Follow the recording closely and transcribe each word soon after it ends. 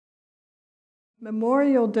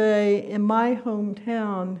Memorial Day in my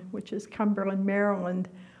hometown, which is Cumberland, Maryland,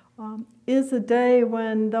 is a day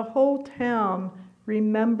when the whole town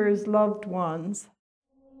remembers loved ones.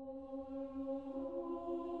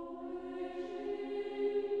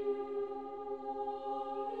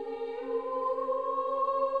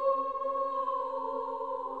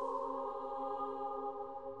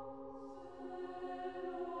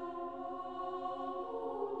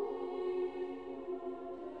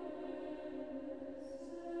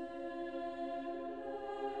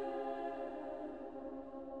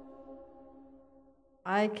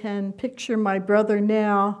 I can picture my brother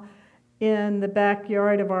now in the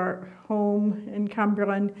backyard of our home in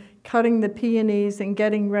Cumberland, cutting the peonies and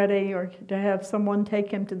getting ready, or to have someone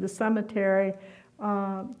take him to the cemetery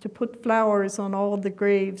to put flowers on all of the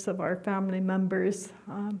graves of our family members.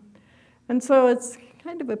 And so it's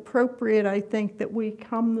kind of appropriate, I think, that we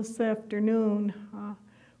come this afternoon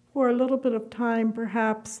for a little bit of time,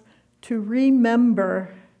 perhaps, to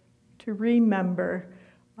remember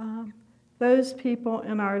those people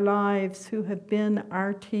in our lives who have been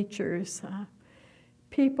our teachers,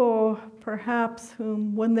 people perhaps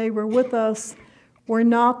whom, when they were with us, were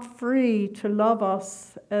not free to love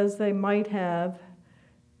us as they might have,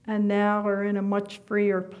 and now are in a much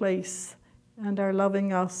freer place and are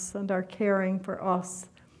loving us and are caring for us.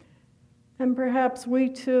 And perhaps we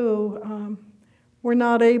too were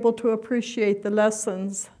not able to appreciate the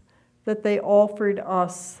lessons that they offered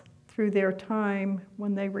us through their time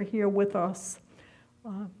when they were here with us.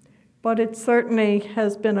 But it certainly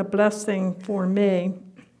has been a blessing for me.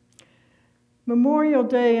 Memorial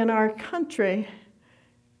Day in our country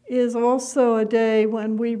is also a day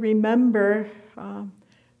when we remember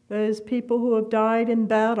those people who have died in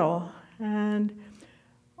battle. And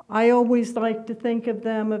I always like to think of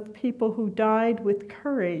them as people who died with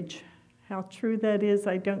courage. How true that is,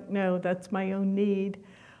 I don't know. That's my own need.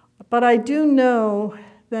 But I do know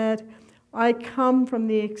that I come from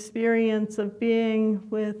the experience of being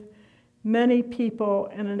with many people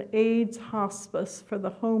in an AIDS hospice for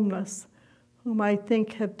the homeless, whom I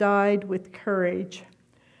think have died with courage.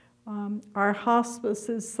 Our hospice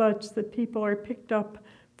is such that people are picked up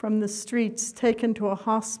from the streets, taken to a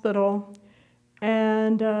hospital,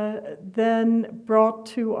 and then brought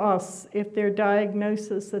to us if their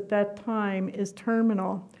diagnosis at that time is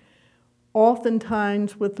terminal.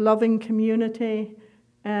 Oftentimes, with loving community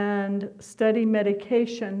and steady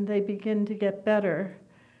medication, they begin to get better.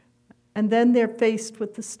 And then they're faced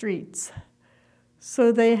with the streets.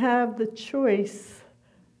 So they have the choice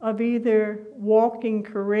of either walking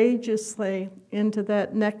courageously into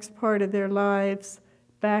that next part of their lives,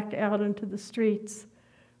 back out into the streets,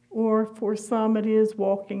 or for some it is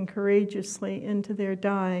walking courageously into their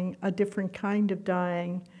dying, a different kind of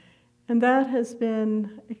dying. And that has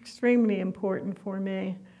been extremely important for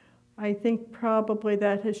me. I think probably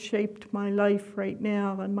that has shaped my life right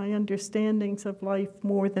now and my understandings of life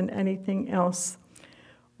more than anything else.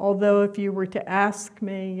 Although if you were to ask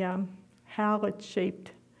me how it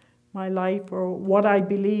shaped my life or what I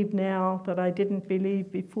believe now that I didn't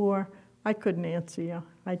believe before, I couldn't answer you.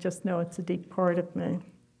 I just know it's a deep part of me.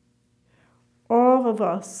 All of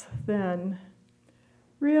us then,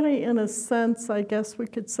 really in a sense, I guess we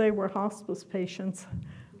could say we're hospice patients.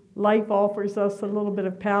 Life offers us a little bit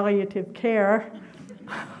of palliative care,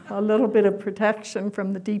 a little bit of protection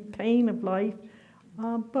from the deep pain of life,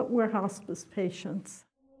 but we're hospice patients.